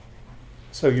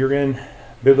So you're in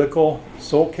Biblical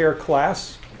Soul Care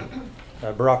class.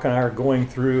 Barack and I are going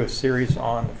through a series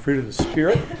on the fruit of the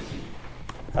Spirit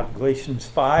out of Galatians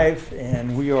 5,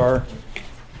 and we are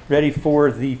ready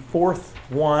for the fourth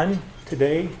one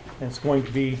today, and it's going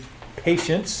to be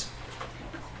patience.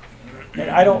 And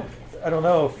I don't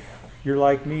know if you're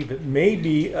like me, but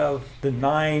maybe of the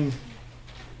 9,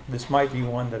 this might be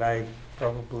one that I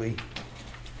probably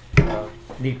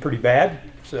need pretty bad.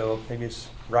 So maybe it's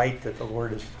right that the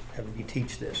Lord is having me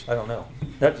teach this. I don't know.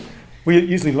 That we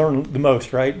usually learn the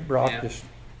most, right? Brock, Yeah. just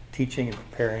teaching and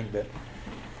preparing. But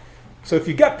so if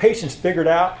you've got patience figured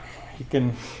out, you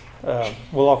can.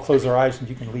 We'll all close our eyes and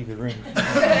you can leave the room.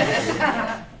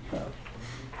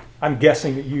 I'm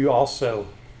guessing that you also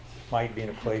might be in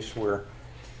a place where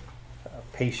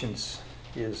patience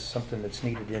is something that's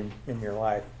needed in your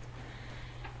life.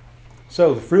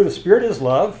 So the fruit of the Spirit is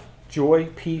love, joy,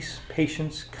 peace,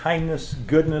 patience, kindness,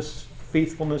 goodness,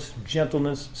 faithfulness,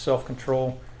 gentleness,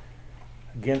 self-control.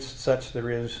 Against such there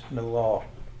is no law.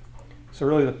 So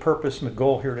really the purpose and the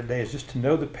goal here today is just to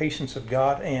know the patience of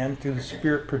God and through the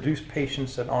Spirit produce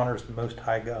patience that honors the Most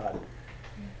High God.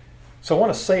 So I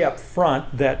want to say up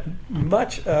front that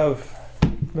much of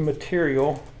the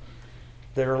material,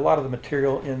 a lot of the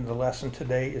material in the lesson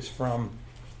today is from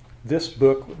this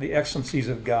book, The Excellencies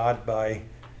of God by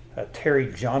Terry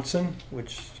Johnson,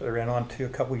 which I ran on to a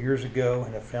couple years ago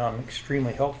and I found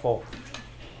extremely helpful.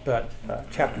 But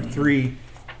chapter 3 in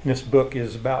this book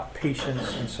is about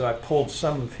patience, and so I pulled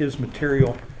some of his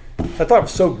material. I thought it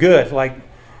was so good. Like,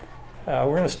 we're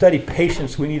going to study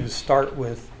patience. We need to start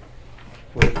with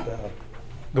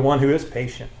the one who is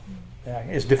patient.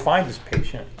 Is defined as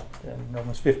patient. In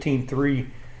Romans 15:3,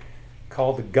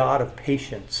 called the God of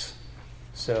patience.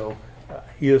 So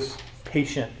he is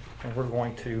patient, and we're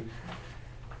going to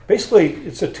basically,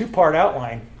 it's a 2-part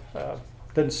outline.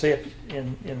 Doesn't say it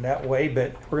in that way,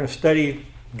 but we're going to study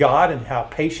God and how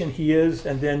patient he is,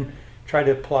 and then try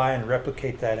to apply and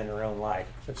replicate that in our own life.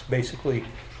 That's basically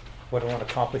what I want to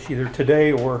accomplish either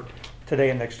today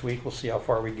and next week. We'll see how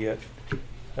far we get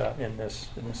in this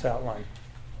outline.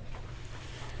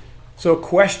 So a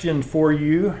question for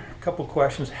you, a couple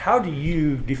questions. How do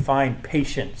you define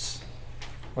patience?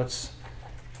 Let's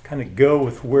kind of go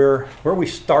with where are we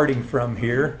starting from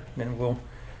here, and then we'll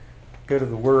go to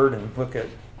the Word and look at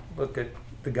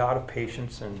the God of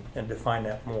patience and define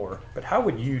that more. But how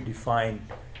would you define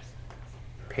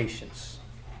patience?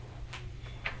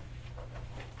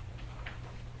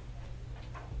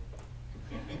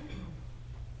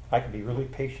 I can be really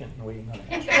patient and waiting on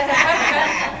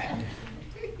it.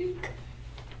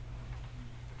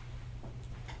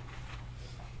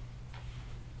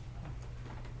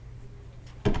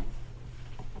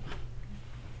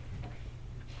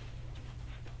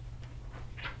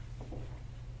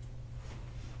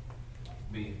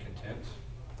 Being content.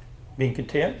 Being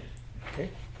content? Okay.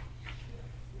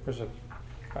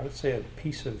 I would say a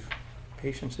piece of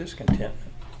patience is contentment.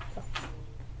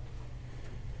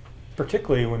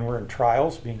 Particularly when we're in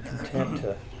trials, being content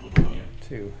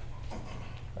to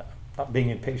not being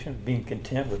impatient, being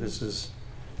content with this is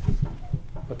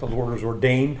what the Lord has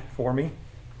ordained for me.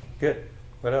 Good.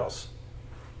 What else?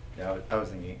 Yeah, I was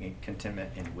thinking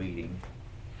contentment in waiting.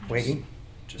 Waiting?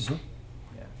 Just Mhm.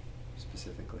 yeah,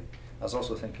 specifically. I was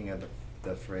also thinking of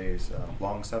the phrase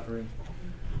long suffering,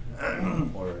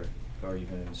 or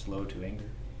even slow to anger.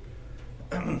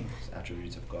 It's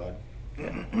attributes of God.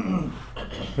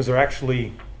 Those are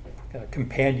actually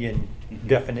companion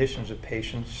definitions of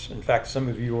patience. In fact, some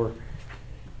of your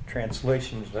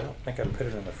translations, I don't think I put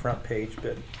it on the front page,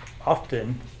 but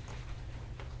often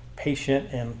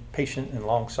patient and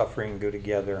long suffering go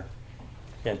together.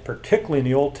 And particularly in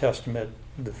the Old Testament,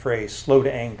 the phrase slow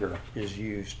to anger is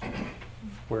used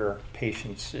where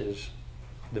patience is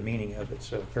the meaning of it.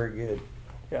 So very good.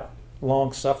 Yeah.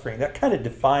 Long suffering. That kind of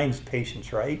defines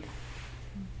patience, right?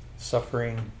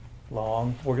 Suffering,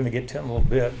 long. We're going to get to it in a little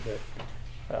bit,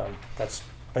 but that's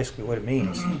basically what it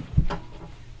means.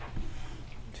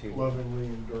 Lovingly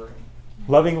enduring.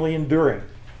 Lovingly enduring.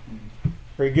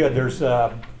 Very good. There's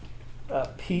a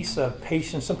piece of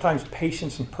patience. Sometimes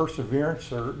patience and perseverance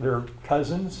they're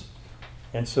cousins.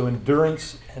 And so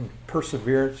endurance and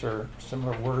perseverance are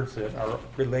similar words that are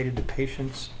related to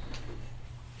patience.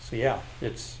 So yeah,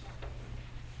 it's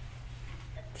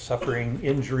suffering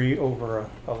injury over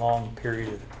a long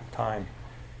period of time.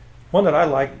 One that I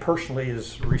like personally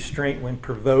is restraint when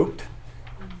provoked.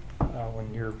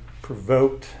 When you're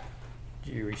provoked,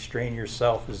 do you restrain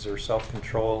yourself? Is there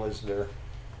self-control? Is there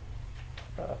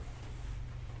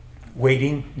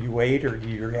waiting? You wait, or do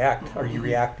you react? Are you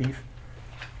reactive?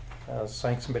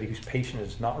 somebody whose patient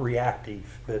is not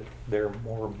reactive, but they're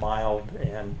more mild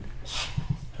and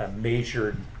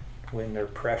measured when they're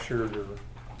pressured or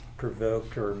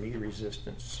provoked or meet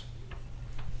resistance.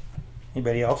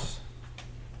 Anybody else?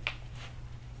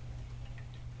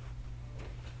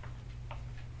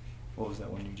 What was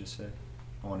that one you just said?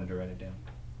 I wanted to write it down.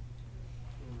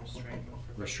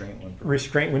 Restraint when provoked.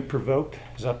 Restraint when provoked.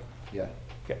 Is that? Yeah.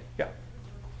 Okay. Yeah.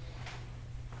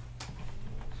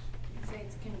 Say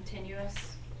it's continuous.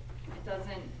 It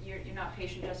doesn't, you're not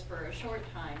patient just for a short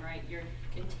time, right? You're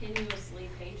continuously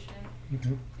patient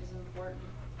Mm-hmm. is important.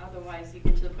 Otherwise, you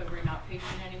get to the point where you're not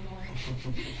patient anymore.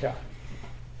 Yeah.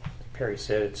 Perry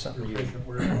said it's something you Patient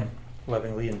word.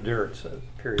 lovingly endure. It's a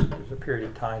period. There's a period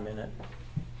of time in it.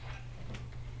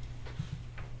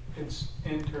 It's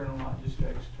internal, not just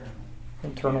external.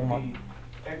 Internal, You not. can't be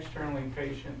externally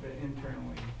patient, but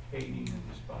internally hating and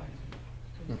despising.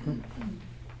 Mm-hmm.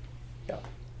 Yeah.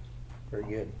 Very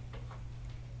good.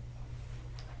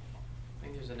 I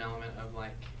think there's an element of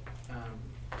like,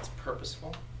 it's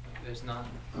purposeful. Like there's not,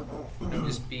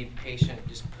 just be patient,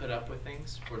 just put up with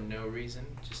things for no reason,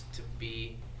 just to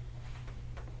be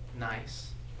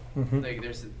nice. Mm-hmm. Like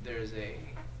there's a,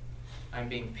 I'm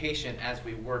being patient as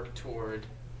we work toward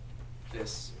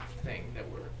this thing that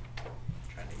we're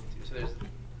trying to get to. So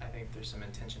I think there's some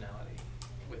intentionality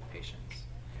with patience.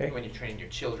 Okay. When you're training your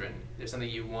children, there's something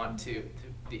you want to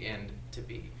the end to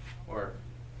be, or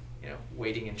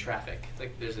waiting in traffic.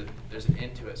 Like there's an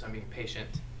end to it. So I'm being patient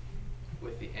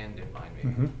with the end in mind, maybe.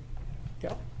 Mm-hmm.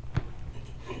 Yeah.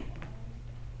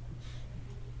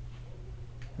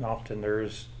 And often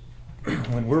there's,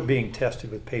 when we're being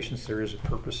tested with patience, there is a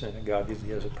purpose in it. God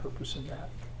usually has a purpose in that,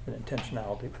 an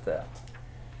intentionality with that.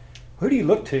 Who do you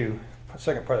look to?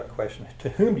 Second part of that question. To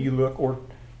whom do you look, or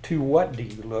to what do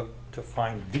you look to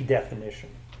find the definition?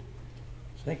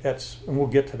 So I think that's, and we'll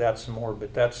get to that some more,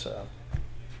 but that's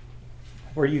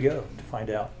where you go to find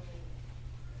out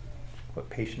what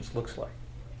patience looks like.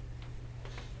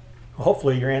 Well,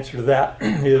 hopefully your answer to that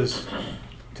is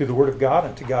to the Word of God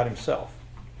and to God Himself.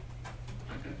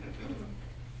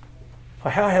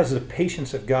 How has the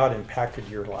patience of God impacted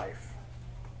your life?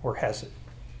 Or has it?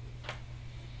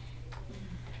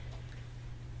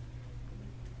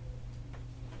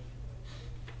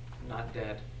 Not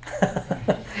dead.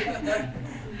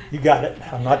 You got it.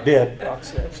 I'm not dead, Doc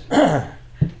says. I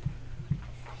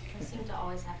seem to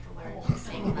always have to learn the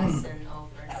same lesson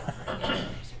over and over again.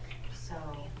 So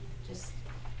just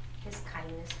His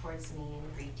kindness towards me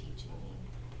and reteaching me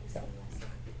the same lesson.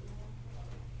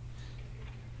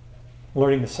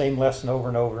 Learning the same lesson over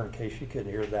and over, in case you couldn't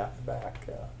hear that back.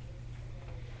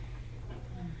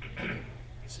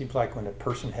 Seems like when a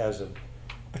person has a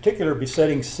particular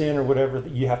besetting sin or whatever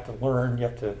that you have to learn, you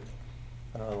have to,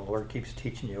 I don't know, the Lord keeps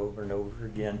teaching you over and over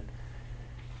again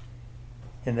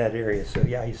in that area. So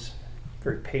yeah, He's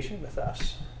very patient with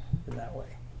us in that way.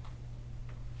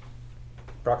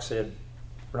 Brock said,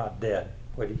 we're not dead.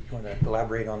 What do you want to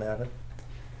elaborate on that?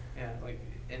 Yeah, like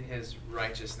in His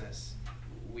righteousness,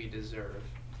 we deserve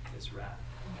His wrath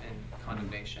and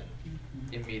condemnation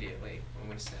immediately when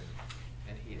we sin,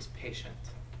 and He is patient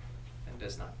and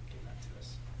does not give that to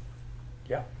us.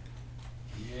 Yeah.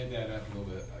 You add that up a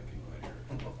little bit, I can quite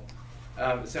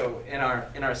hear it. So in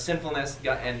our sinfulness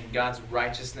and God's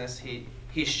righteousness, He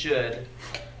should,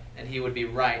 and He would be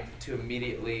right to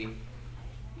immediately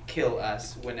kill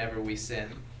us whenever we sin.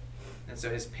 And so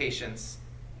His patience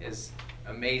is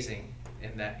amazing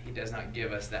in that He does not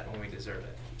give us that when we deserve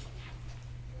it.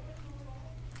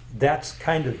 That's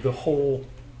kind of the whole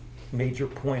major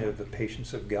point of the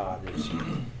patience of God is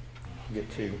get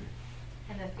to.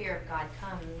 And the fear of God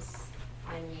comes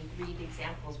when you read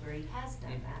examples where He has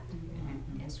done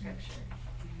that in Scripture.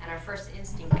 And our first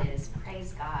instinct is,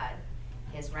 praise God,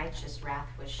 His righteous wrath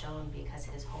was shown because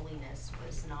His holiness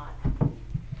was not,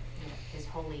 His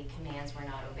holy commands were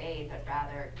not obeyed, but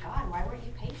rather, God, why weren't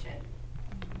you patient?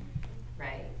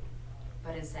 Right?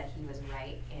 But instead He was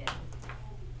right in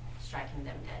striking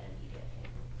them dead immediately.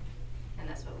 And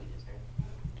that's what we deserve.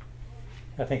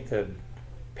 I think the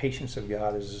patience of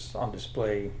God is on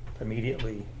display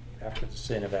immediately after the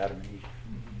sin of Adam and Eve,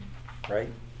 right?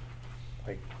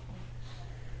 Like,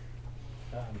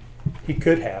 He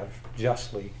could have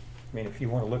justly, I mean, if you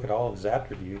want to look at all of His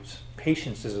attributes,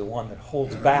 patience is the one that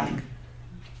holds back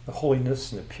the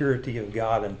holiness and the purity of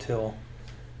God until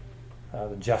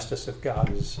the justice of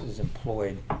God is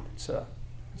employed.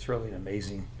 It's really an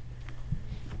amazing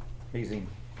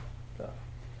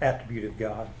attribute of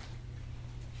God.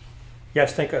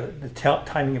 Yes, think of the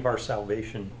timing of our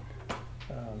salvation.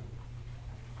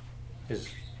 His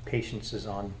patience is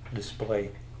on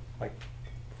display, like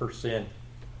for sin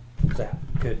that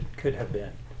could have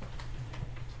been.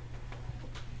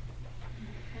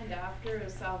 And after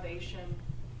salvation,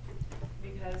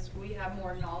 because we have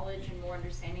more knowledge and more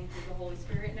understanding through the Holy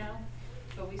Spirit now,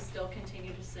 but we still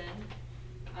continue to sin.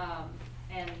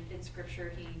 And in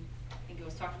Scripture, I think it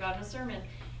was talked about in a sermon,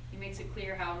 he makes it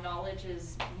clear how knowledge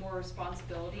is more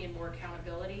responsibility and more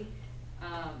accountability.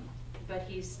 But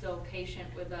he's still patient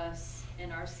with us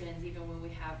in our sins, even when we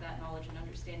have that knowledge and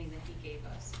understanding that he gave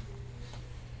us.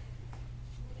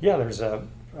 Yeah, there's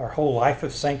our whole life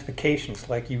of sanctification. It's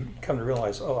like you come to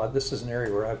realize, oh, this is an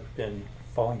area where I've been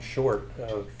falling short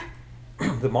of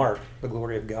the mark, the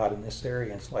glory of God in this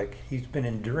area. And it's like he's been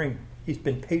enduring, he's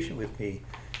been patient with me,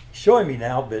 showing me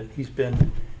now, but he's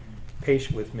been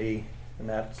patient with me, and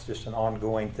that's just an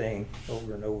ongoing thing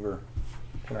over and over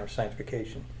in our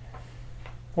sanctification.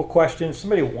 Well, question, if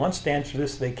somebody wants to answer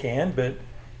this, they can, but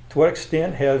to what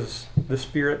extent has the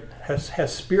Spirit,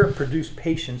 has Spirit-produced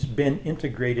patience been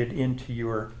integrated into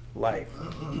your life?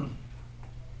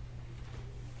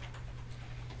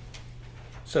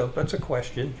 So that's a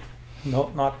question,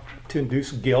 not to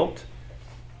induce guilt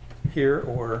here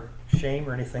or shame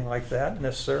or anything like that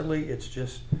necessarily. It's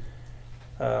just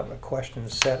a question to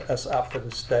set us up for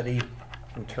the study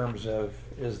in terms of,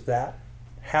 is that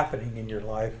happening in your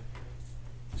life?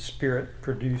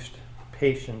 Spirit-produced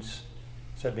patience,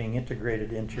 is that being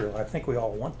integrated into your life? I think we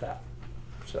all want that.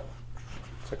 So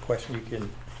it's a question you can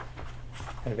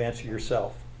kind of answer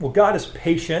yourself. Well, God is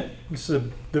patient. This is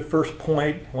the first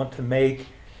point I want to make,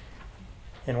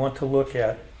 and want to look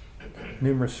at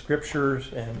numerous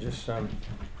scriptures and just some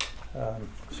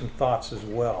thoughts as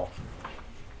well.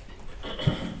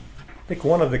 I think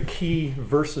one of the key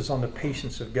verses on the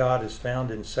patience of God is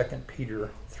found in 2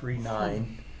 Peter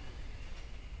 3:9.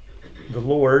 The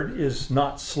Lord is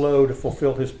not slow to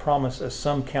fulfill his promise, as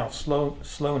some count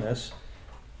slowness,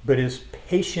 but is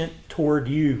patient toward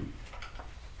you.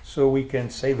 So we can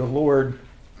say the Lord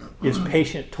is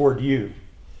patient toward you,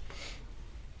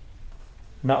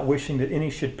 not wishing that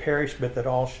any should perish, but that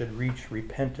all should reach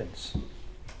repentance.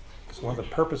 So one of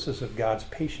the purposes of God's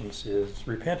patience is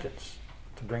repentance,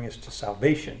 to bring us to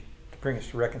salvation, to bring us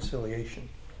to reconciliation.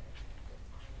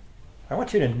 I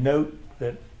want you to note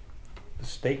that the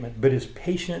statement, but is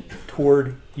patient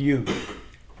toward you. This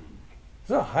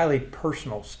is a highly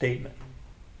personal statement.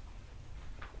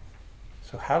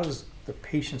 So how does the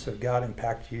patience of God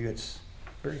impact you? It's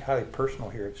very highly personal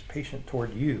here. It's patient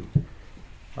toward you,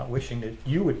 not wishing that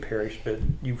you would perish, but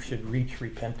you should reach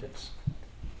repentance.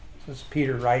 This is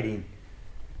Peter writing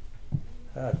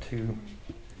to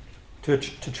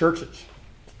churches,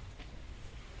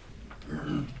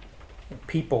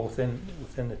 people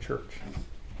within the church.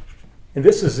 And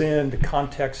this is in the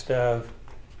context of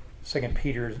 2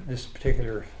 Peter. This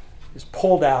particular is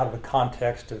pulled out of the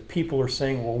context of people are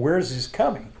saying, well, where's this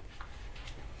coming?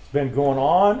 It's been going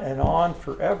on and on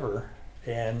forever,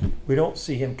 and we don't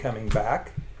see him coming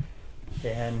back.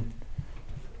 And,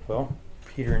 well,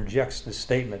 Peter injects this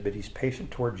statement, but he's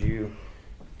patient towards you.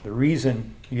 The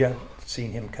reason you haven't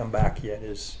seen him come back yet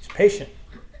is he's patient.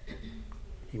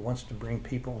 He wants to bring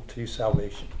people to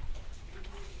salvation.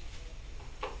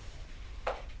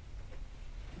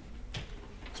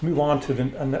 Let's move on to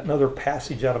another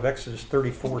passage out of Exodus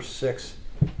 34:6.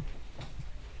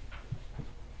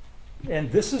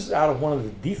 And this is out of one of the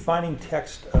defining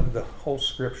texts of the whole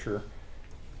Scripture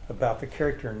about the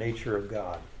character and nature of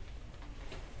God.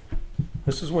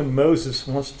 This is when Moses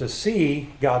wants to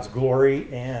see God's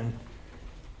glory, and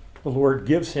the Lord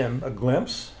gives him a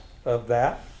glimpse of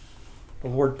that. The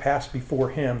Lord passed before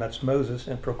him, that's Moses,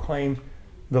 and proclaimed,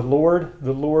 the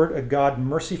Lord, a God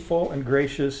merciful and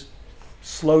gracious,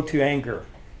 slow to anger.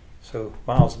 So,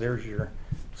 Miles, there's your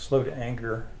slow to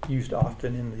anger, used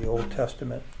often in the Old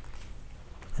Testament.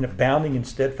 And abounding in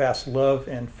steadfast love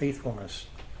and faithfulness,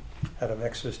 out of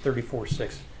Exodus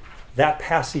 34:6. That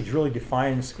passage really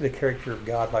defines the character of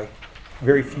God like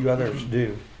very few others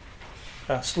do.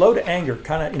 Slow to anger,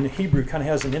 kind of in the Hebrew, kind of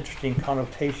has an interesting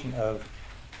connotation of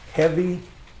heavy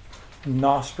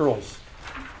nostrils.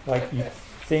 Like you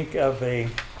think of a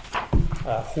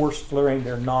horse flaring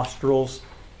their nostrils.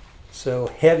 So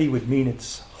heavy would mean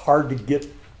it's hard to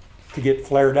get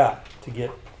flared up, to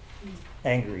get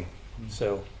angry.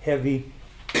 So heavy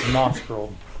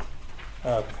nostril,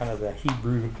 kind of the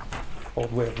Hebrew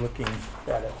old way of looking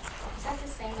at it. Is that the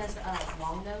same as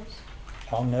long nose?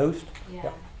 Long nosed?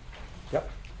 Yeah. Yep,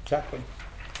 exactly.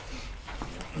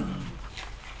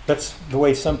 That's the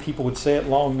way some people would say it,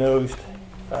 long nosed.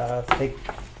 Talked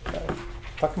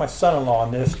to my son-in-law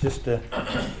on this, just to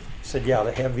said, yeah,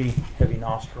 the heavy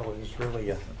nostril is really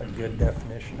a good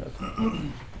definition of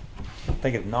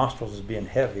think of nostrils as being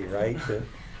heavy, right? But,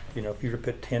 you know, if you were to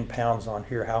put 10 pounds on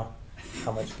here, how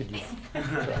much could you?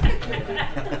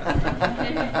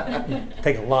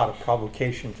 Take a lot of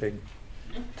provocation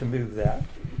to move that.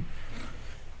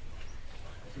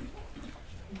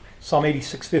 Psalm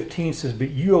 86:15 says,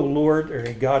 "But you, O Lord, are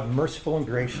a God merciful and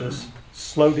gracious,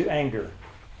 slow to anger,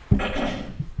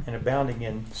 and abounding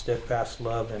in steadfast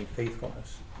love and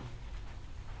faithfulness."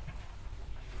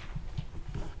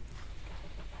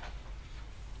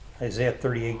 Isaiah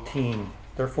 30:18,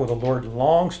 "Therefore the Lord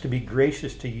longs to be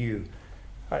gracious to you."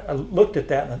 I looked at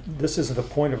that, and this isn't the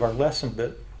point of our lesson,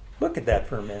 but look at that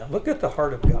for a minute. Look at the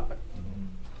heart of God.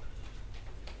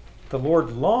 The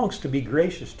Lord longs to be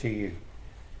gracious to you.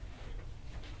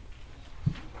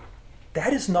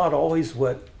 That is not always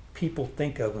what people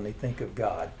think of when they think of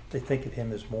God. They think of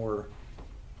him as more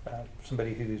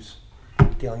somebody who's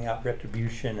dealing out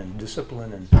retribution and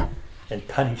discipline and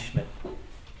punishment.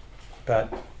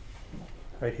 But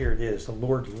right here it is. The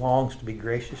Lord longs to be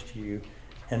gracious to you.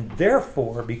 And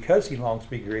therefore, because he longs to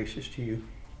be gracious to you,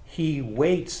 he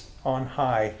waits on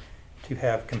high to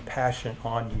have compassion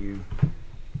on you.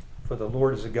 For the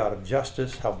Lord is a God of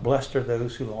justice. How blessed are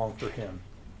those who long for him.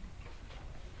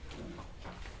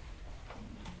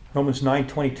 Romans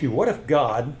 9:22, "What if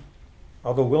God,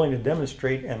 although willing to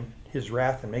demonstrate his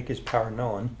wrath and make his power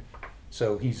known,"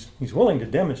 so he's willing to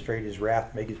demonstrate his wrath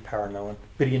and make his power known,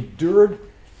 "but he endured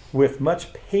with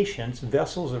much patience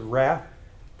vessels of wrath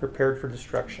prepared for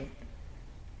destruction."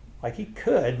 Like he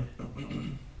could,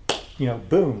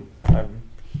 boom, I'm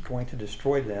going to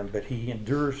destroy them, but he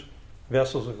endures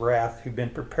vessels of wrath who've been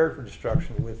prepared for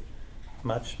destruction with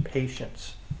much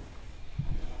patience.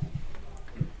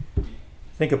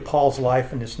 Think of Paul's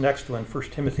life in this next one,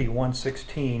 1 Timothy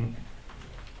 1:16.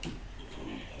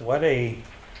 What an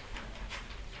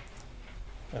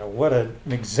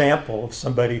example of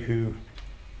somebody who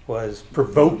was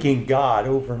provoking God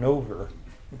over and over.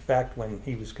 In fact, when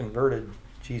he was converted,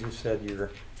 Jesus said,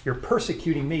 "You're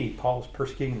persecuting me." Paul was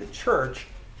persecuting the church,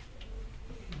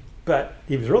 but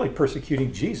he was really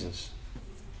persecuting Jesus.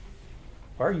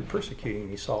 "Why are you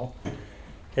persecuting me, Saul?"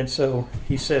 And so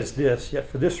he says this, "Yet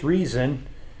for this reason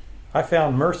I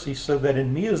found mercy, so that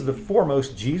in me as the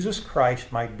foremost Jesus Christ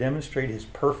might demonstrate his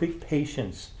perfect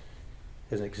patience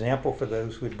as an example for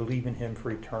those who would believe in him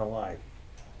for eternal life."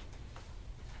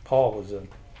 Paul was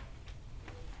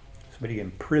somebody who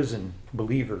imprisoned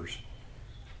believers.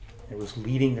 It was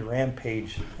leading the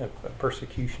rampage of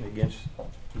persecution against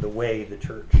the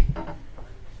church.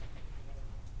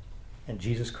 And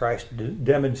Jesus Christ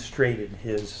demonstrated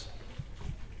his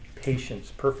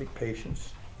patience, perfect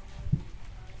patience.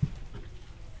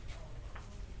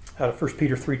 Out of 1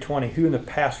 Peter 3:20, "Who in the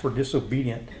past were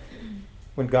disobedient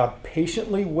when God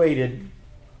patiently waited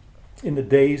in the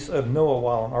days of Noah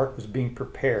while an ark was being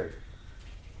prepared."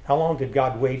 How long did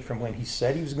God wait from when he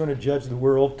said he was going to judge the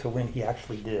world to when he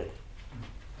actually did?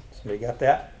 Somebody got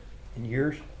that in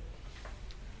years?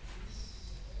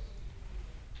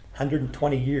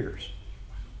 120 years.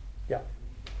 Yeah.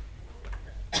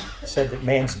 Said that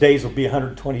man's days will be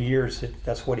 120 years.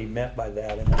 That's what he meant by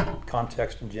that in the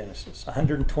context in Genesis.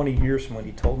 120 years from when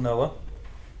he told Noah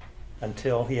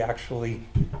until he actually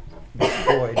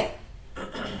destroyed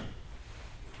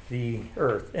the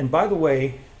earth. And by the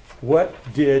way, what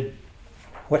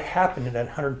happened in that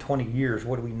 120 years?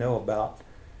 What do we know about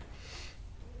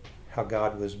how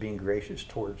God was being gracious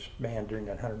towards man during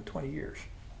that 120 years?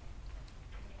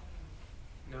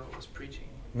 Noah was preaching.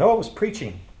 Noah was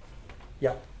preaching.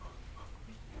 Yeah.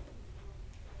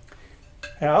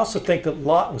 And I also think that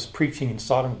Lot was preaching in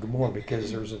Sodom and Gomorrah,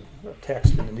 because there's a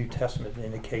text in the New Testament that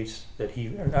indicates that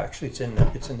it's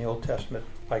in the Old Testament,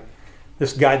 like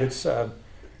this guy that's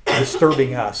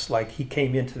disturbing us, like he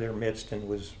came into their midst and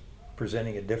was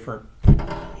presenting a different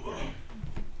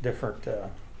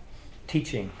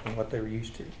teaching than what they were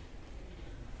used to.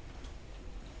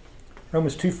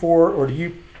 Romans 2:4, "Or do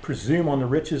you presume on the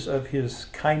riches of his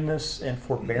kindness and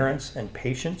forbearance and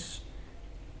patience,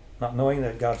 not knowing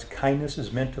that God's kindness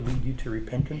is meant to lead you to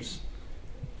repentance?"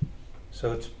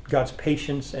 So it's God's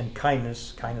patience and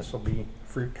kindness. Kindness will be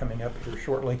fruit coming up here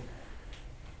shortly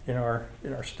in our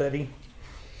study.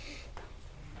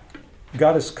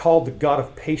 God is called the God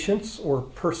of patience or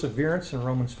perseverance in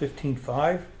Romans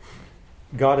 15:5.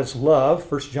 God is love,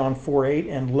 1 John 4:8,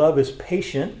 and love is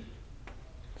patient.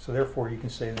 So therefore you can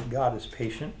say that God is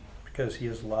patient because he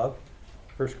is love.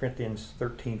 1 Corinthians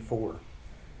 13:4.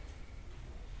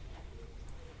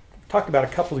 We've talked about a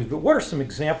couple of these, but what are some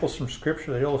examples from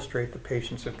Scripture that illustrate the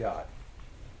patience of God?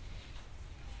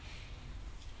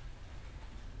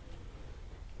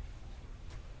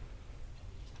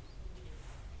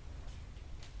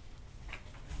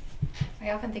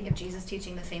 think of Jesus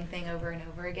teaching the same thing over and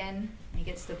over again, and he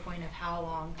gets to the point of how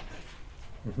long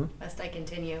Mhm. must I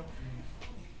continue?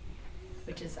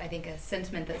 Which is, I think, a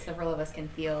sentiment that several of us can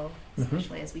feel, Mhm.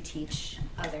 especially as we teach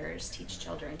others, teach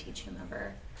children, teach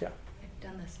whomever. Yeah. I've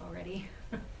done this already.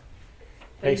 But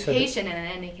Hey, he's so the- patient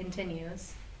and he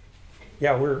continues.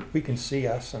 Yeah, we can see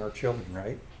us and our children,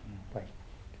 right? Like,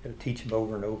 got to teach them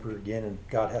over and over again, and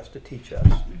God has to teach us.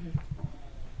 Mhm.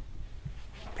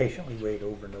 Patiently wait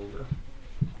over and over.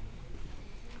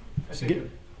 I So think get-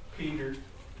 of Peter,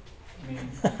 I mean,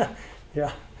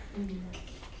 Yeah.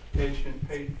 patient,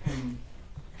 and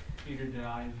Peter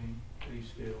denies him, but he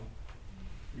still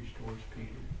restores Peter.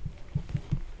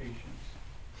 Patience.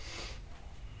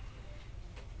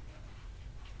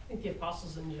 I think the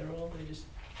apostles in general, they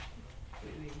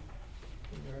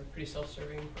were pretty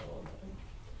self-serving for a long time,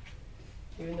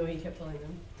 even though he kept telling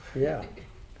them. Yeah.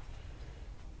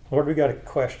 Lord, we got a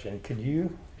question. Can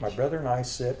you, my brother and I,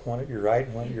 sit one at your right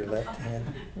and one at your left hand?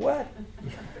 What?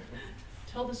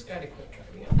 Tell this guy to quit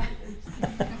driving out.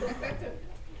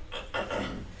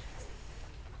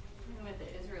 With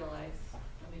the Israelites,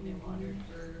 I mean, they wandered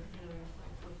for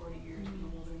 40 years in the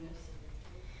wilderness.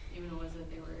 Even was it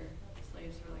they were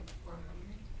slaves for like 400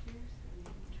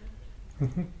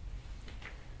 years? Mhm.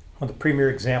 One of the premier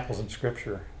examples in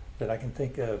Scripture that I can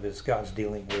think of is God's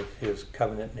dealing with his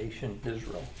covenant nation,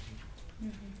 Israel.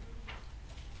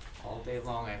 All day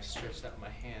long, I've stretched out my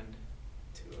hand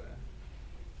to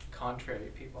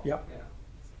contrary people. Yep. Yeah.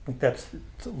 I think that's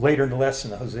it's later in the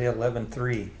lesson, Hosea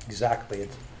 11:3. Exactly.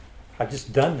 I've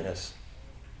just done this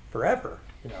forever,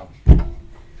 you know.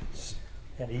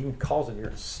 And he even calls them, you're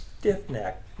a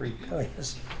stiff-necked,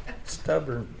 rebellious,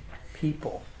 stubborn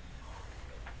people.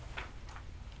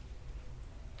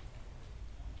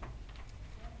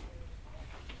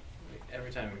 Every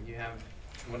time you have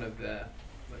one of the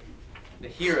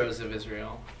heroes of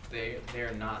Israel,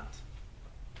 they're not.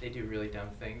 They do really dumb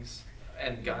things,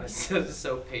 and God is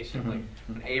so patient. Like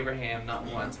when Abraham, not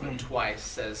once but twice,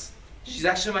 says, "She's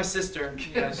actually my sister.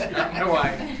 You know, she's not my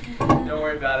wife. Don't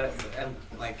worry about it." And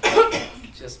like,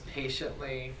 just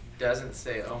patiently doesn't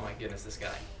say, "Oh my goodness, this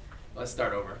guy. Let's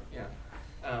start over."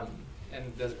 Yeah.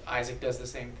 And Isaac does the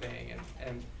same thing,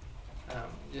 and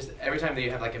just every time that you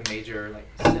have like a major like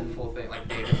sinful thing, like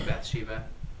David and Bathsheba,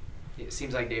 it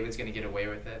seems like David's going to get away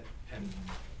with it,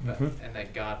 and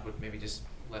that God would maybe just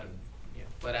let him,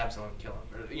 let Absalom kill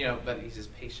him, or, but he's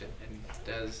just patient and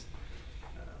does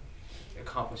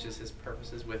accomplishes his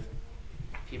purposes with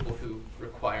people who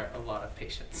require a lot of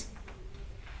patience.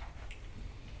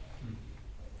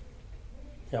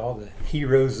 Yeah, all the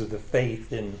heroes of the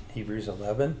faith in Hebrews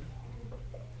 11.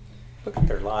 Look at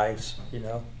their lives,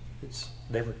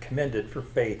 they were commended for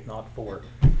faith, not for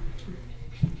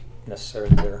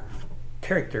necessarily their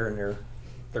character and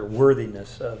their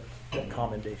worthiness of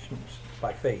commendations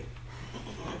by faith.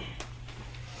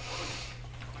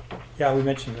 Yeah, we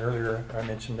mentioned earlier, I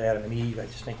mentioned Adam and Eve. I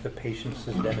just think the patience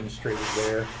is demonstrated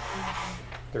there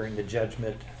during the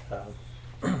judgment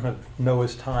of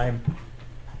Noah's time.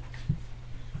 You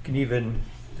can even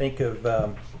think of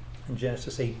in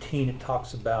Genesis 18, it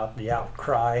talks about the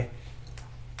outcry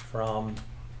from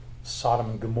Sodom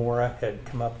and Gomorrah had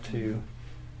come up to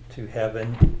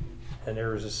heaven, and there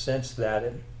was a sense that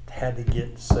it had to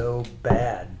get so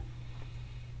bad.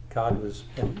 God was,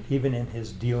 and even in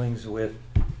his dealings with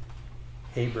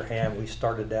Abraham, we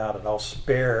started out at, I'll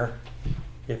spare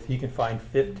if you can find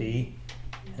 50,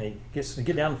 and he gets to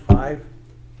get down to 5,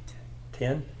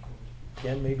 10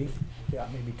 maybe, yeah,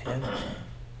 maybe 10.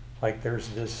 Like there's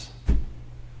this, and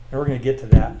we're going to get to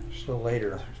that a little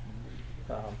later.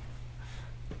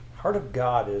 Heart of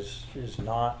God is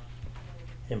not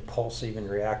impulsive and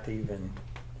reactive, and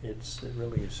it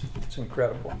really is, it's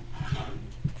incredible.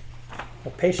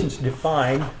 Well, patience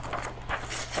defined,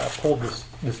 pulled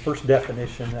this first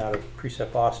definition out of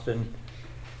Precept Austin.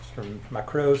 It's from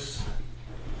Macros,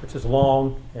 which is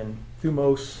long, and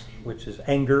thumos, which is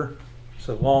anger.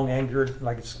 So long anger,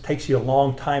 like it takes you a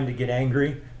long time to get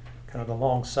angry, kind of the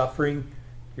long suffering.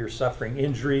 You're suffering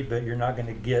injury, but you're not going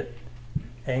to get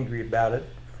angry about it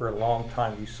for a long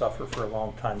time. You suffer for a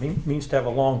long time. It means to have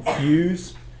a long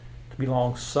fuse, to be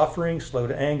long suffering, slow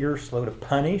to anger, slow to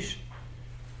punish,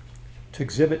 to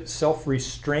exhibit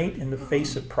self-restraint in the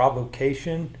face of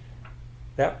provocation.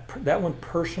 That one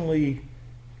personally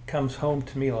comes home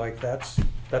to me like that's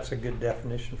a good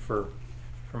definition for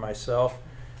myself.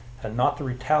 And not to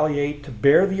retaliate, to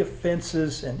bear the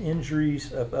offenses and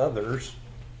injuries of others,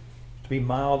 to be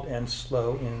mild and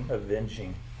slow in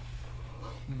avenging.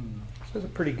 So it's a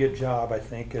pretty good job, I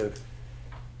think, of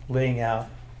laying out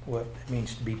what it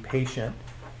means to be patient.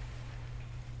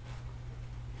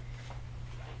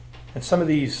 And some of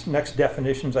these next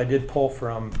definitions I did pull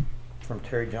from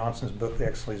Terry Johnson's book, The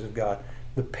Excellencies of God.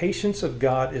 The patience of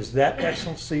God is that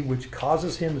excellency which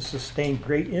causes him to sustain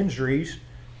great injuries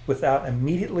without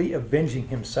immediately avenging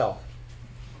himself.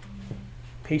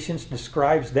 Patience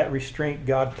describes that restraint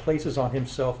God places on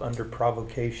himself under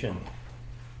provocation.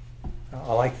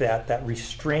 I like that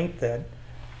restraint that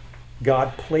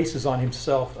God places on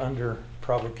himself under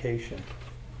provocation.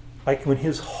 Like when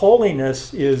his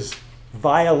holiness is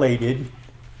violated,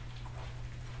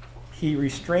 he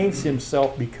restrains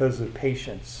himself because of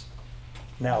patience.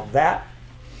 Now that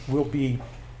will be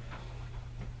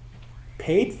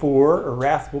paid for, or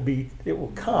wrath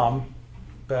will come,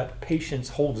 but patience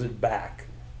holds it back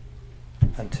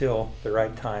until the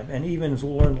right time. And even as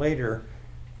we'll learn later,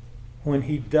 when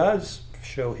he does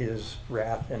show his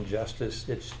wrath and justice,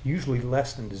 it's usually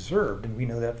less than deserved, and we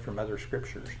know that from other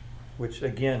scriptures, which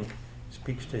again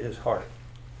speaks to his heart.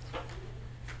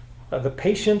 The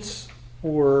patience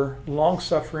or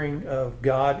long-suffering of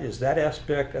God is that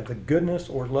aspect of the goodness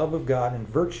or love of God in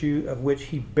virtue of which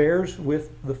he bears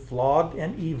with the flawed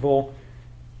and evil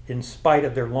in spite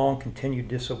of their long continued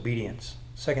disobedience.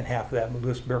 Second half of that,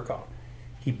 Louis Berkhoff.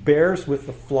 He bears with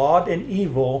the flawed and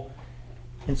evil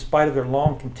in spite of their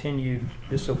long continued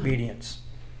disobedience.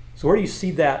 So where do you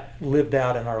see that lived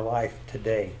out in our life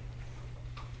today?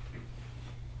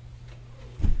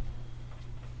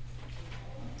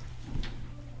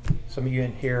 Some of you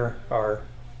in here are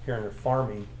here in the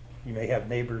farming. You may have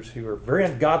neighbors who are very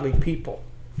ungodly people,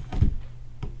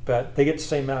 but they get the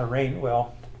same amount of rain,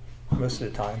 well, most of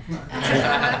the time.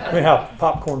 I mean how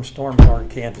popcorn storms are in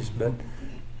Kansas, but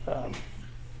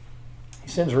he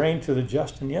sends rain to the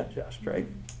just and the unjust, right?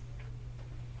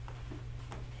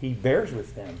 He bears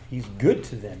with them. He's good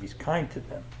to them. He's kind to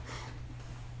them.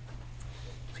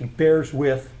 He bears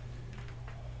with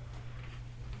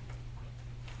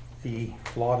the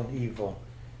flawed and evil.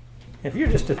 If you're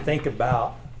just to think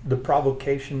about the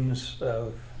provocations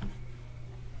of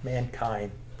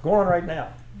mankind going on right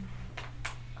now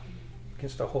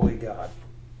against a holy God,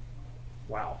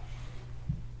 wow.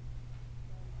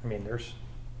 I mean, there's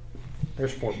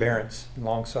forbearance, and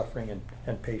long-suffering,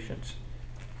 and patience.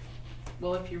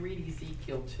 Well, if you read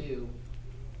Ezekiel 2,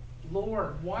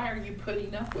 Lord, why are you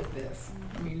putting up with this?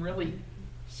 I mean, really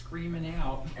screaming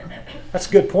out. That's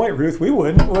a good point, Ruth. We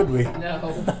wouldn't, would we? No.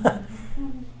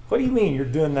 What do you mean you're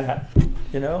doing that?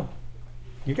 You know,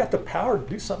 you got the power to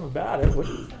do something about it.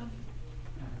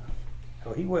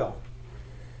 Oh, he will.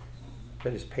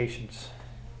 But his patience.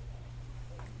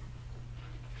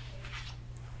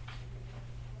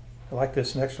 I like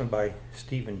this next one by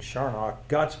Stephen Charnock.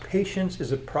 God's patience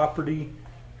is a property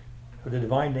of the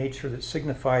divine nature that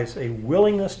signifies a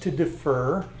willingness to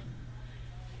defer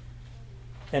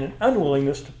and an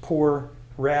unwillingness to pour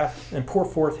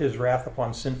forth his wrath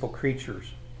upon sinful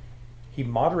creatures. He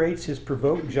moderates his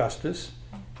provoked justice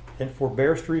and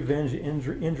forbears to revenge the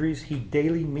injuries he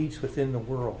daily meets within the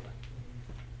world.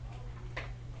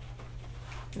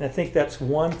 And I think that's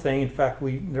one thing. In fact,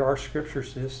 there are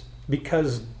scriptures this,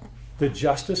 because the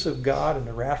justice of God and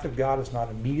the wrath of God is not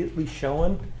immediately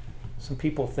shown. Some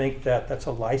people think that that's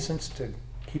a license to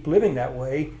keep living that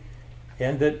way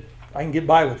and that I can get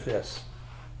by with this.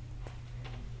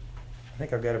 I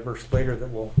think I've got a verse later that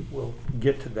we'll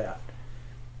get to that.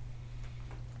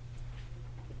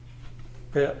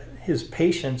 But his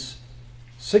patience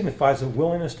signifies a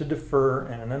willingness to defer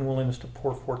and an unwillingness to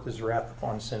pour forth his wrath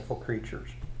upon sinful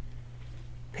creatures.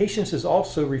 Patience is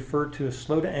also referred to as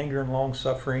slow to anger and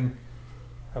long-suffering.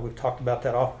 We've talked about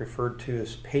that, often referred to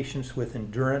as patience with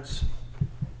endurance.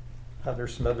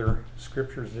 There's some other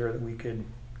scriptures there that we could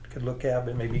look at,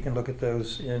 but maybe you can look at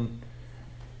those in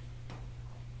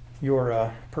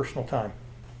your personal time.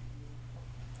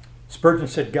 Spurgeon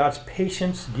said, God's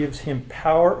patience gives him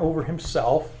power over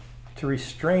himself to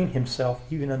restrain himself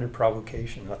even under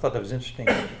provocation. I thought that was interesting.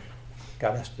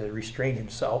 God has to restrain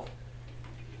himself.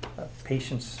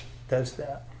 Patience does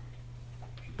that.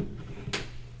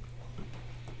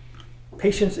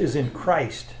 Patience is in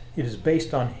Christ. It is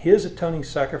based on his atoning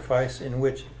sacrifice in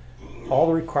which all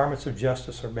the requirements of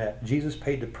justice are met. Jesus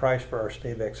paid the price for our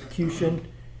stay of execution.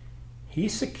 He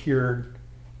secured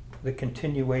the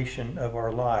continuation of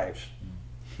our lives.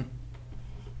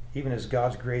 Even as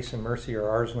God's grace and mercy are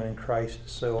ours when in Christ,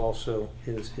 so also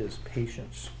is his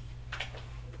patience.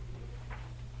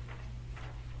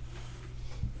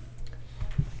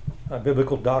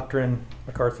 Biblical doctrine,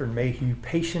 MacArthur and Mayhew,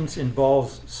 patience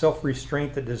involves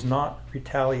self-restraint that does not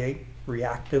retaliate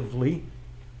reactively.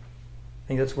 I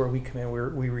think that's where we come in.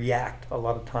 We react a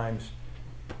lot of times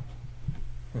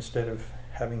instead of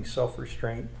having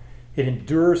self-restraint. It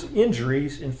endures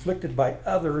injuries inflicted by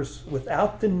others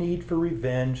without the need for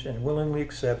revenge and willingly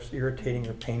accepts irritating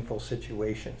or painful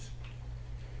situations.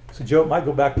 So Joe, it might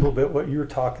go back a little bit what you were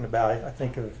talking about. I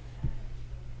think of,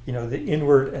 the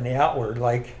inward and the outward.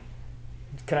 Like,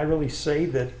 can I really say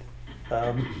that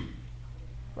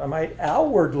I might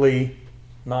outwardly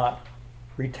not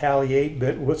retaliate,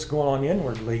 but what's going on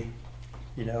inwardly?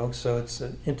 So it's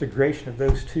an integration of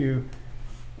those two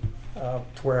to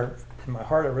where in my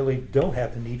heart I really don't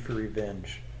have the need for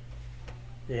revenge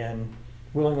and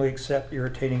willingly accept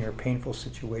irritating or painful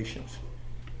situations.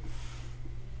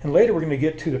 And later we're going to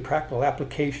get to the practical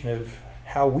application of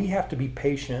how we have to be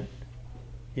patient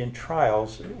in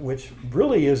trials, which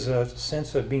really is a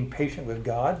sense of being patient with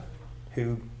God,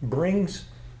 who brings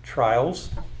trials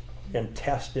and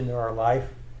tests into our life.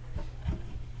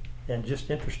 And just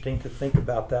interesting to think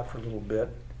about that for a little bit.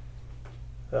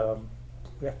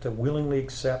 We have to willingly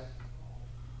accept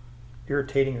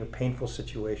irritating or painful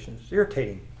situations. It's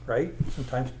irritating, right?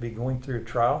 Sometimes to be going through a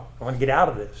trial. I want to get out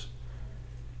of this.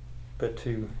 But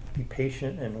to be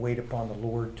patient and wait upon the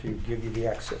Lord to give you the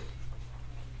exit.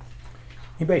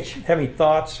 Anybody have any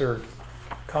thoughts or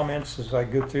comments as I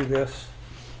go through this?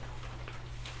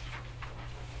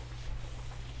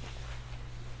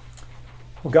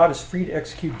 Well, God is free to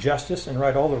execute justice and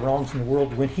right all the wrongs in the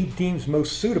world when he deems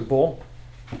most suitable.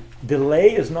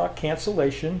 Delay is not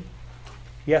cancellation.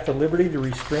 He hath the liberty to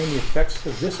restrain the effects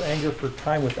of this anger for a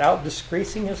time without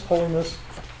disgracing his holiness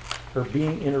or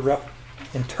being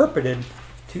interpreted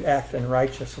to act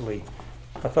unrighteously.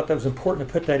 I thought that was important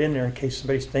to put that in there in case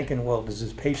somebody's thinking, well, does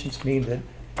his patience mean that,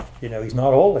 he's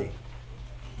not holy?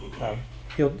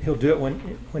 He'll do it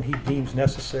when he deems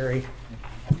necessary,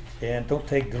 and don't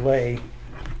take delay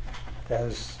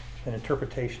as an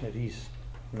interpretation that he's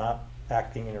not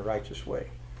acting in a righteous way.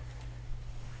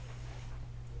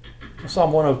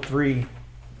 Psalm 103,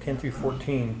 10 through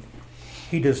 14,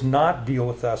 he does not deal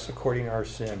with us according to our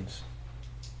sins.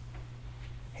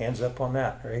 Hands up on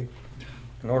that, right?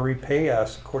 Nor repay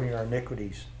us according to our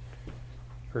iniquities.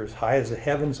 For as high as the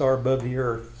heavens are above the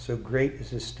earth, so great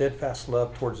is his steadfast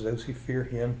love towards those who fear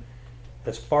him.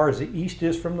 As far as the east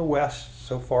is from the west,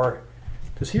 so far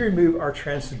does he remove our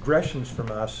transgressions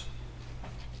from us.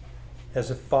 As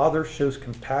a father shows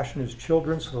compassion to his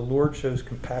children, so the Lord shows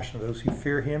compassion to those who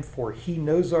fear him. For he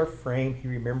knows our frame, he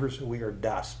remembers that we are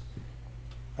dust.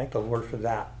 Thank the Lord for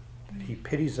that. He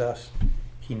pities us.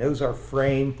 He knows our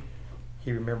frame.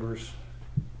 He remembers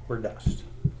we're dust.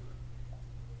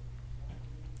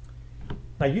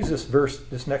 I use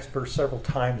this next verse several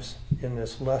times in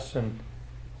this lesson.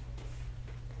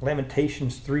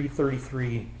 Lamentations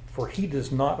 3:33. For he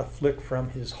does not afflict from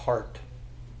his heart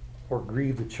or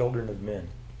grieve the children of men.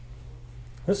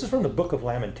 This is from the book of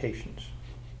Lamentations.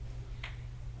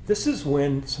 This is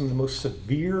when some of the most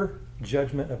severe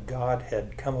judgment of God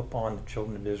had come upon the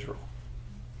children of Israel.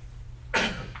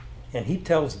 And he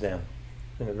tells them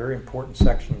in a very important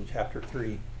section in chapter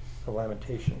 3 of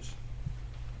Lamentations,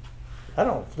 I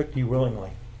don't afflict you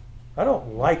willingly. I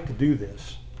don't like to do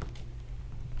this.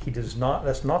 That's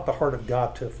not the heart of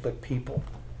God to afflict people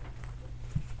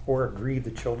or grieve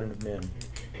the children of men.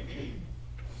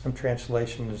 Some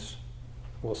translations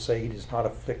will say he does not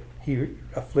afflict, he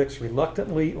afflicts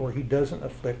reluctantly, or he doesn't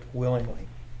afflict willingly.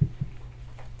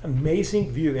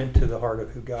 Amazing view into the heart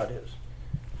of who God is.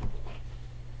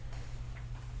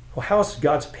 Well, how is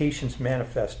God's patience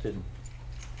manifested?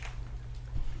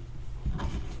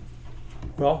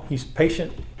 Well, he's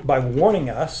patient by warning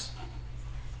us.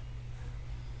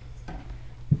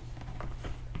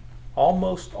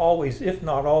 Almost always, if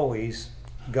not always,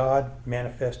 God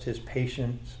manifests his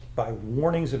patience by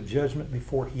warnings of judgment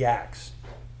before he acts.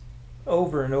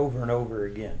 Over and over and over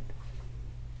again.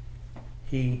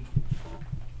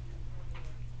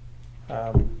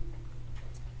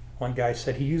 One guy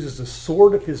said he uses the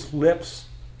sword of his lips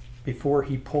before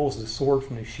he pulls the sword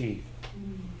from the sheath.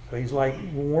 So he's like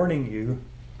warning you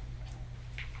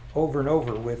over and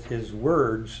over with his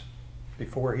words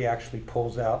before he actually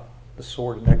pulls out the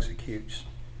sword and executes.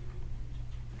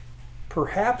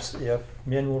 Perhaps if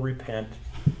men will repent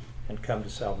and come to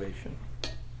salvation.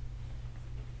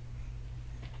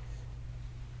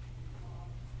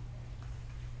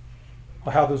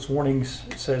 Well, how those warnings,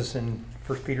 it says in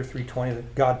 1 Peter 3:20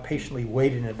 that God patiently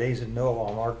waited in the days of Noah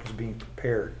while an ark was being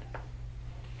prepared.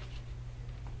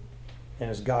 And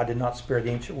as God did not spare the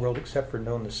ancient world except for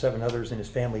Noah and the 7 others in his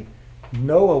family,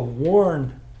 Noah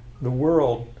warned the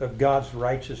world of God's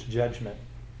righteous judgment.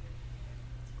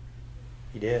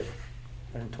 He did.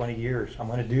 120 years. I'm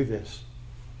going to do this.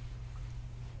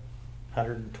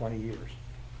 120 years.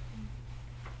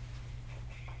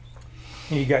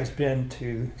 You guys been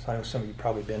to, I know some of you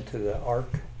probably been to the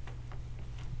Ark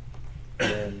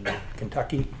in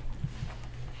Kentucky.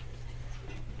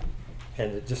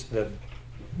 And just the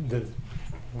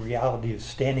reality of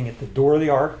standing at the door of the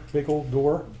Ark, big old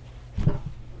door,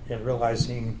 and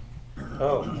realizing,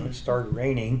 oh, when it started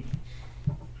raining,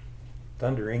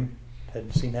 thundering,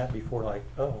 hadn't seen that before, like,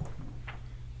 oh,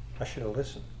 I should have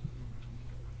listened.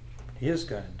 He is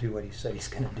going to do what he said he's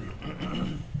going to do.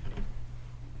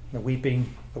 The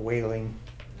weeping, the wailing,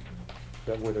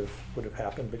 that would have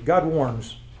happened. But God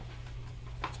warns.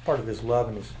 It's part of his love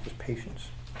and his patience.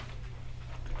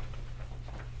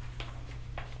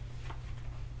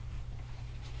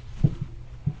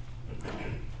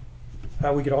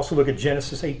 We could also look at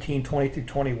Genesis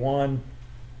 18:20-21.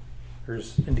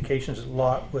 There's indications that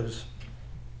Lot was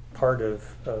part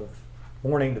of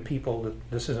warning the people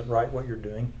that this isn't right what you're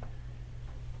doing.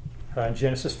 In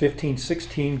Genesis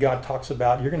 15:16, God talks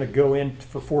about you're going to go in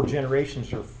for 4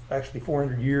 generations, or actually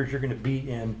 400 years, you're going to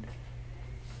be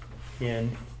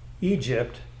in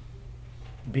Egypt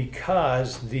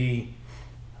because the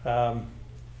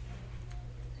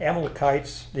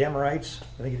Amalekites, the Amorites,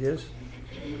 I think it is.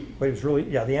 But it was really,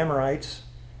 the Amorites,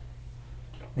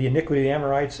 the iniquity of the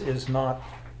Amorites is not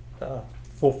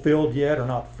fulfilled yet, or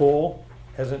not full,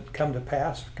 hasn't come to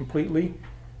pass completely.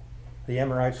 The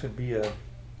Amorites would be a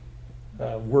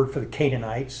word for the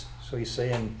Canaanites. So he's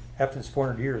saying, after this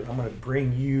 400 years, I'm going to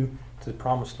bring you to the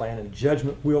promised land, and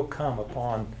judgment will come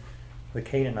upon the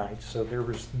Canaanites. So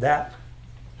that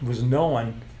was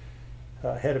known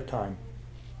ahead of time.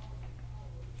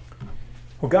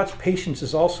 Well, God's patience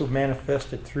is also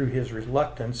manifested through his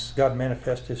reluctance. God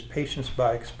manifests his patience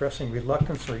by expressing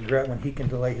reluctance and regret when he can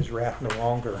delay his wrath no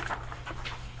longer.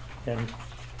 And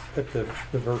put the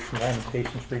verse from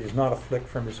Lamentations, for he does not afflict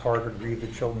from his heart or grieve the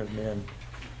children of men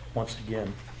once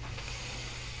again.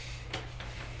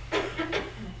 I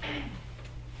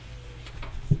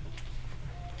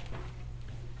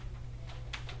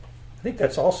think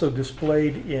that's also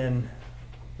displayed in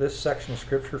this section of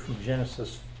Scripture from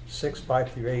Genesis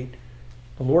 6:5-8.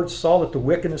 The Lord saw that the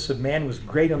wickedness of man was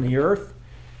great on the earth,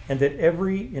 and that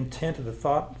every intent of the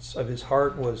thoughts of his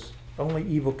heart was only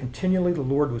evil continually. The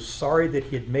Lord was sorry that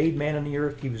he had made man on the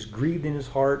earth. He was grieved in his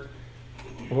heart.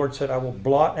 The Lord said, I will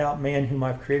blot out man whom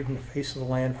I've created from the face of the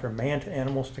land, from man to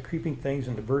animals to creeping things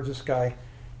and to birds of the sky,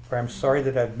 for I am sorry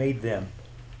that I've made them.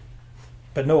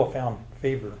 But Noah found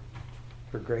favor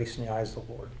for grace in the eyes of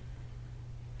the Lord.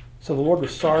 So the Lord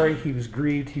was sorry, he was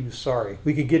grieved, he was sorry.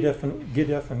 We could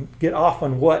get off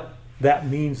on what that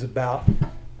means about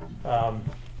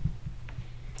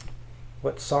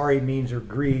what sorry means, or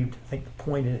grieved. I think the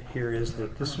point here is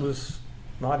that this was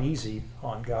not easy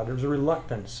on God. There was a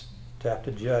reluctance to have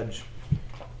to judge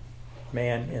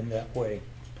man in that way.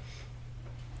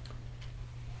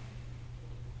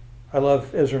 I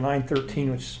love Ezra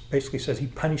 9:13, which basically says he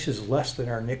punishes less than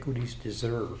our iniquities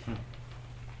deserve.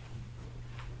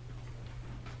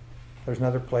 There's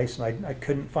another place, and I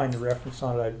couldn't find the reference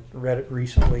on it. I read it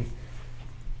recently.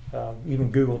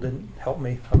 Even Google didn't help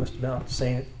me. I must have been not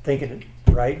saying it, thinking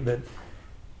it right. But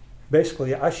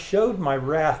basically, I showed my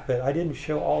wrath, but I didn't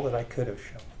show all that I could have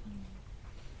shown.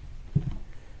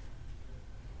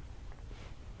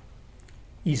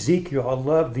 Ezekiel, I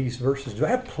love these verses. Do I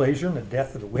have pleasure in the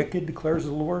death of the wicked, declares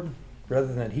the Lord, rather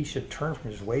than that he should turn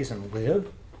from his ways and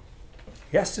live?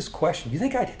 He asked this question. Do you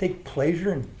think I'd take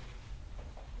pleasure in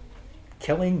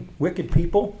killing wicked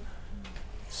people,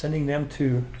 sending them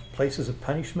to places of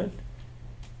punishment?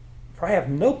 For I have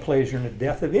no pleasure in the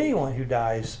death of anyone who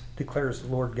dies, declares the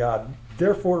Lord God.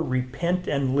 Therefore repent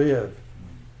and live.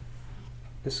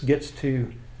 This gets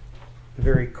to the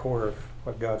very core of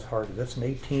what God's heart is. That's in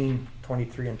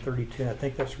 18:23 and 32. And I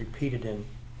think that's repeated in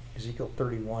Ezekiel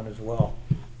 31 as well.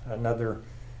 Another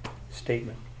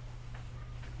statement.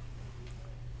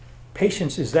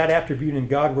 Patience is that attribute in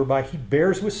God whereby he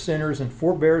bears with sinners and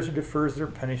forbears or defers their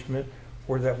punishment,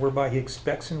 or that whereby he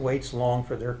expects and waits long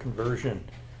for their conversion.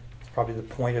 It's probably the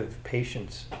point of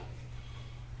patience.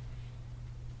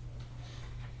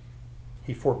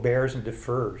 He forbears and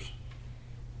defers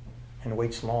and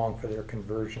waits long for their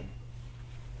conversion.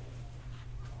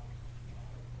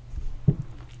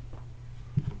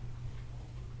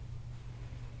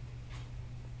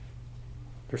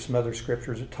 There's some other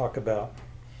scriptures that talk about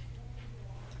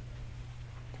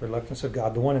the reluctance of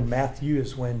God. The one in Matthew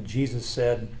is when Jesus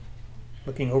said,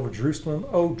 looking over Jerusalem,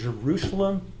 "Oh,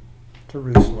 Jerusalem,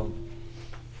 Jerusalem,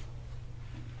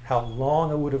 how long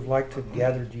I would have liked to have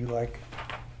gathered you like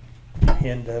a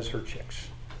hen does her chicks.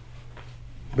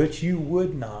 But you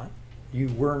would not, you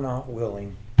were not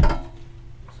willing."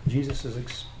 Jesus is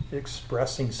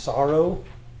expressing sorrow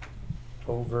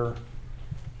over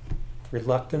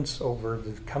reluctance over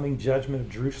the coming judgment of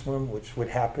Jerusalem, which would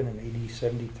happen in AD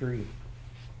 73.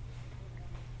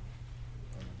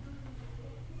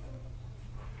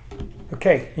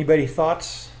 Okay, anybody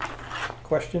thoughts,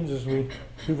 questions as we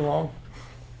move along?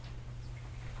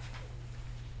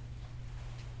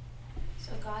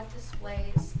 So God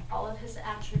displays all of his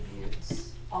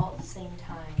attributes all at the same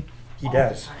time. He all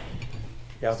does. The time.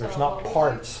 Yeah, there's So not what would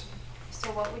parts. So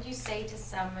what would you say to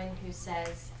someone who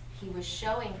says he was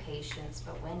showing patience,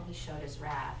 but when he showed his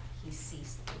wrath, he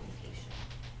ceased being patient?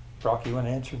 Brock, you want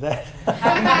to answer that?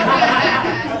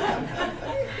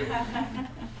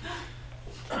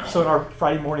 So in our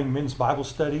Friday morning men's Bible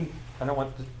study, I don't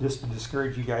want this to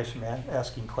discourage you guys from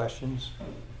asking questions.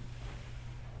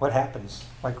 What happens?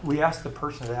 Like, we ask the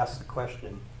person that asked the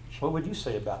question, what would you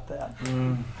say about that?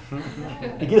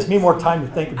 It gives me more time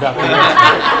to think about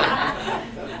that.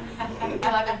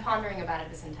 Well, I've been pondering about it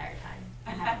this entire time.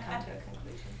 I haven't come to a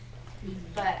conclusion.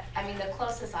 But, I mean, the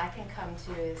closest I can come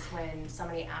to is when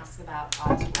somebody asks about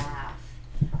God's wrath,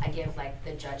 I give, like,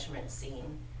 the judgment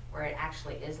scene, where it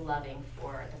actually is loving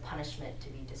for the punishment to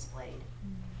be displayed.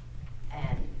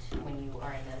 And when you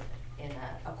are in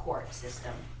a court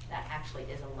system, that actually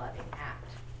is a loving act.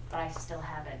 But I still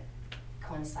haven't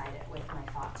coincided with my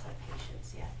thoughts of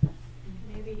patience yet.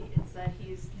 Maybe it's that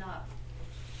he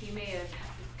may have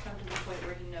come to the point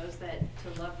where he knows that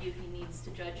to love you, he needs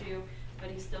to judge you, but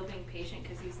he's still being patient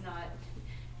because he's not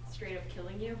straight up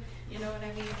killing you. You know what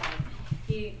I mean? Like,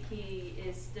 he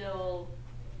is still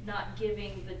not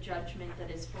giving the judgment that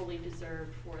is fully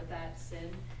deserved for that sin.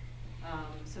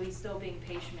 So he's still being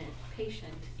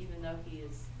patient, even though he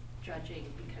is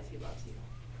judging because he loves you.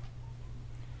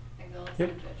 Like the ultimate Yep.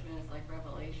 judgment is like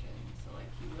revelation, so like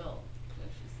he will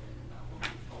judge the sin and that will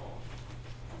be full.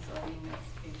 And so I mean that's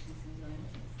patience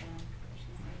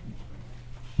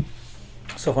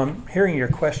is So if I'm hearing your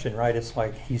question right, it's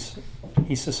like he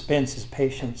suspends his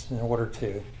patience in order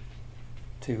to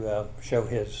show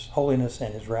his holiness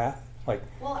and his wrath. Like,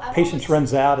 Well, I've patience always-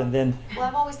 runs out and then Well,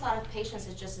 I've always thought of patience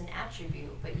as just an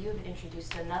attribute, but you have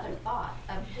introduced another thought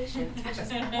of patience, which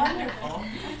is wonderful,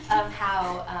 of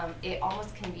how it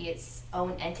almost can be its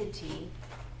own entity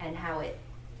and how it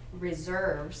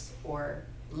reserves or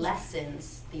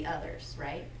lessens the others,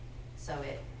 right? So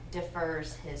it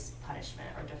defers his punishment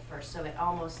or defers, so it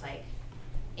almost like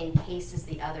encases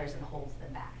the others and holds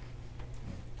them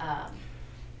back.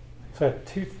 so I have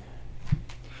two.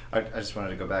 I just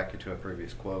wanted to go back to a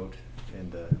previous quote in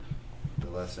the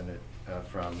lesson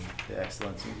from The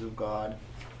Excellencies of God. It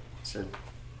said,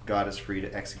 God is free to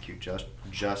execute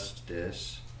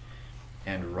justice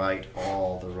and right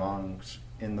all the wrongs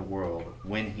in the world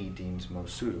when he deems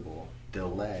most suitable.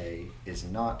 Delay is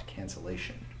not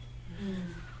cancellation.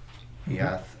 He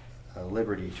hath a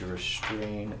liberty to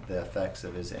restrain the effects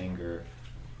of his anger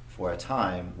for a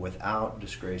time without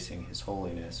disgracing his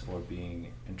holiness or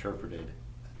being interpreted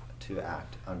to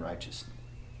act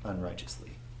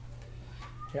unrighteously.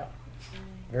 Yeah,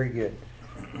 very good.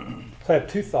 So I have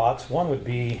two thoughts. One would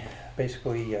be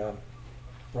basically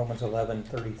Romans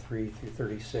 11:33 through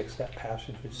 36, that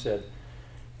passage which said,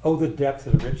 "Oh, the depth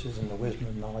of the riches and the wisdom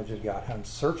and knowledge of God! How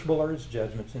unsearchable are his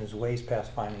judgments and his ways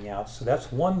past finding out." So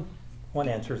that's one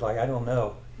answer is like, I don't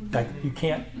know. Like, you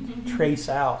can't trace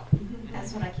out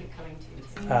That's what I keep coming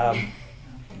to.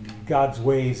 God's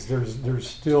ways. There's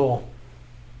still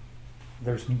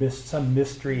some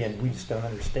mystery, and we just don't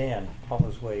understand all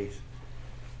those ways.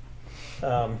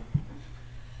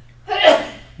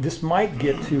 This might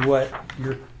get to what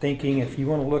you're thinking. If you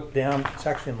want to look down, it's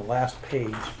actually on the last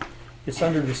page. It's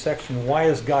under the section, Why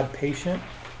is God Patient?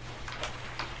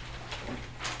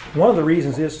 One of the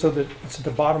reasons is so that it's at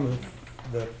the bottom of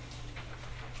the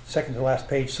second to last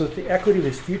page, so that the equity of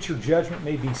his future judgment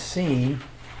may be seen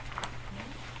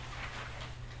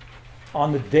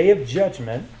on the day of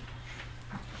judgment.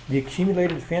 The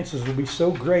accumulated offenses will be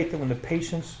so great that when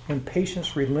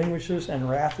patience relinquishes and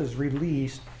wrath is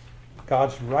released,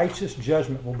 God's righteous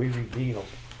judgment will be revealed.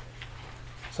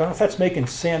 So I don't know if that's making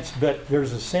sense, but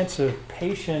there's a sense of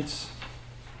patience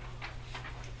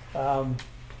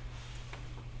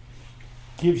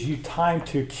gives you time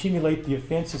to accumulate the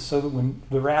offenses so that when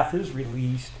the wrath is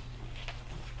released,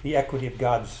 the equity of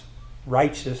God's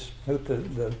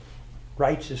the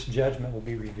righteous judgment will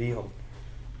be revealed.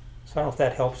 So I don't know if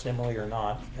that helps Emily or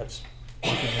not. That's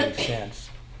making any sense.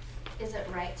 Is it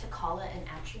right to call it an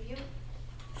attribute?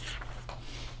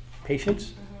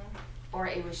 Patience? Or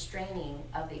a restraining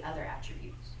of the other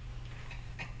attributes?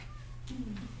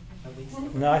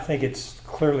 No, I think it's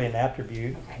clearly an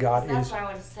attribute. Okay, God that's is. what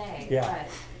I would say. Yeah. But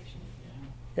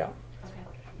Yeah. Okay.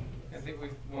 I think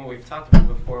when we've talked about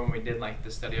before, when we did like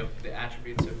the study of the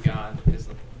attributes of God, is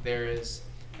there is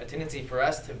a tendency for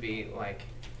us to be like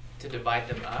to divide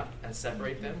them up and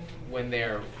separate them when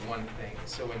they're one thing.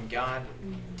 So when God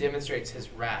demonstrates His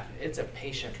wrath, it's a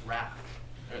patient wrath,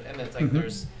 and it's like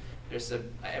there's a,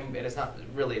 and it's not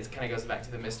really. It kind of goes back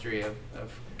to the mystery of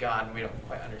God, and we don't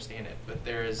quite understand it. But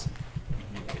there is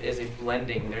a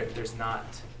blending. There's not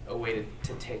a way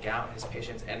to take out His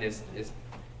patience, and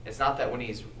it's not that when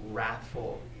He's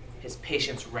wrathful, His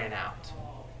patience ran out,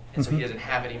 and so He doesn't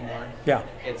have any more. Yeah.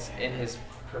 It's in His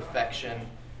perfection.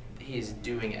 He's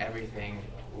doing everything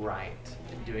right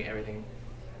and doing everything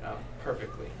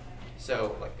perfectly.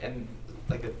 So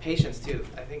like the patience too.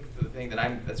 I think the thing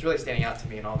that's really standing out to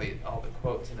me in all the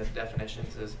quotes and the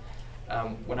definitions is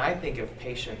when I think of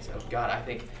patience of God, I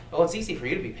think, well, it's easy for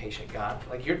you to be patient, God.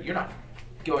 Like you're not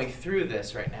going through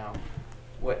this right now.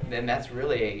 Then that's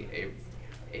really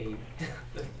a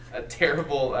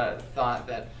terrible thought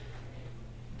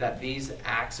that these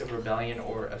acts of rebellion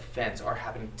or offense are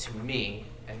happening to me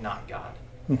and not God.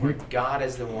 Where God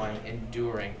is the one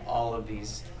enduring all of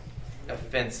these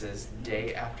offenses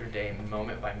day after day,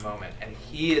 moment by moment, and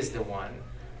He is the one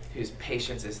whose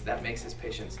patience that makes His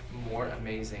patience more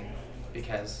amazing,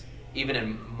 because even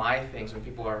in my things, when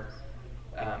people are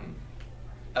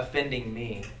offending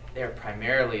me, they're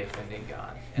primarily offending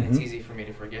God, and it's easy for me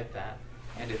to forget that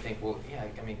and to think, well, yeah,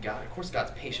 I mean, God, of course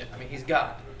God's patient. I mean, He's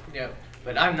God,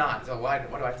 but I'm not, so why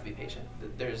do I have to be patient?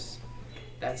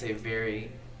 That's a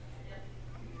very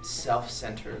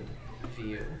self-centered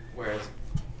view, whereas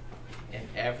in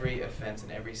every offense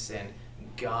and every sin,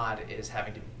 God is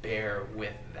having to bear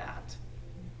with that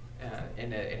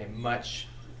in a much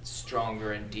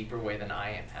stronger and deeper way than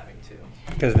I am having to.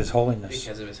 Because of His holiness.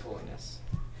 Because of His holiness.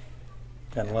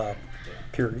 And love. Yeah.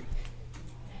 Purity.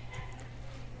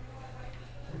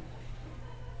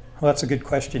 Well, that's a good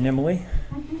question, Emily.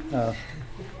 Sorry.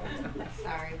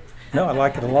 No, I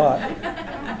like it a lot.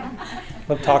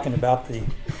 Love talking about the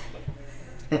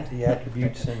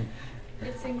attributes and.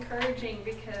 It's encouraging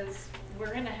because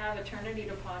we're going to have eternity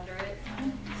to ponder it.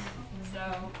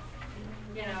 So,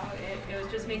 it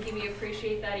was just making me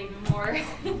appreciate that even more.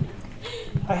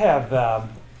 I have,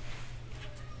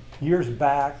 years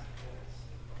back,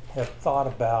 have thought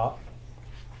about,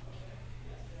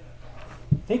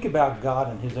 think about God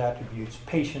and His attributes,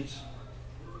 patience,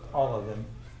 all of them.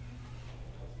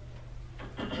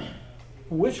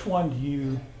 Which one do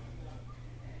you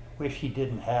wish He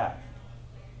didn't have?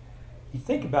 You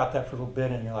think about that for a little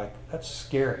bit and you're like, that's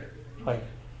scary. Like,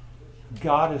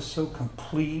 God is so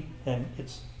complete, and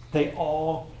they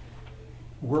all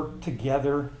work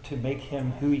together to make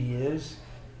Him who He is.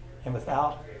 And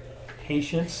without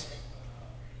patience,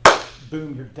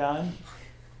 boom, you're done.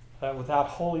 Without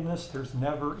holiness, there's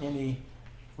never any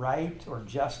right or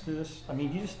justice. I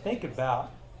mean, you just think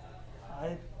about,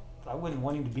 I wouldn't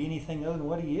want Him to be anything other than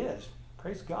what He is.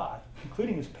 Praise God,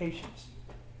 including His patience.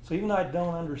 So even though I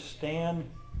don't understand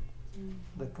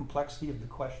the complexity of the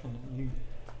question,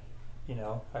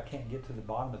 I can't get to the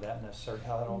bottom of that necessarily,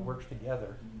 how that all works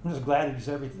together. I'm just glad He's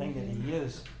everything that He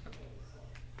is.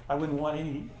 I wouldn't want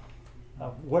any,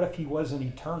 what if He wasn't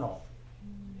eternal?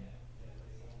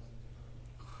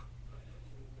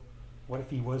 What if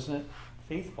He wasn't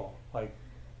faithful? Like,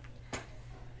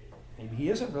 maybe He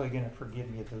isn't really going to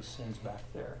forgive me of those sins back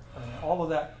there. I mean, all of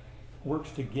that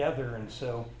works together, and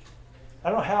so I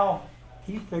don't know how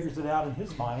He figures it out in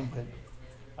His mind, but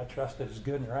I trust that it's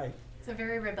good and right. It's a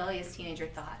very rebellious teenager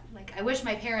thought. Like, I wish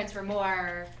my parents were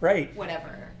more right.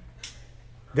 Whatever.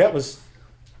 That was,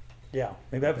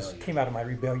 maybe that came out of my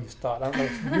rebellious thought. I don't know,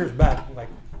 it's years back. Like,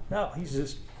 no,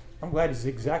 I'm glad He's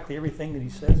exactly everything that He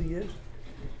says He is.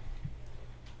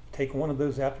 Take one of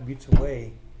those attributes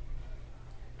away,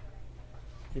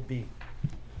 it'd be,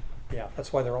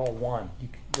 that's why they're all one.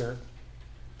 They're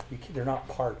not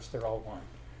parts, they're all one.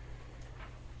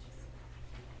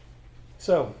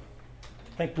 So,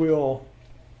 I think we'll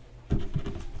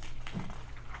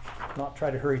not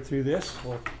try to hurry through this.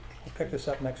 We'll pick this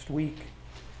up next week.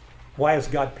 Why is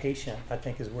God patient? I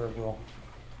think is where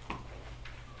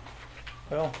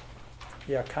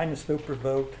kindness though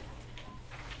provoked.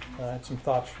 I had some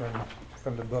thoughts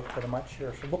from the book that I might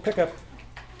share. So we'll pick up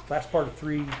last part of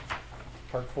 3,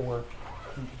 part 4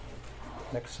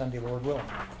 next Sunday, Lord willing.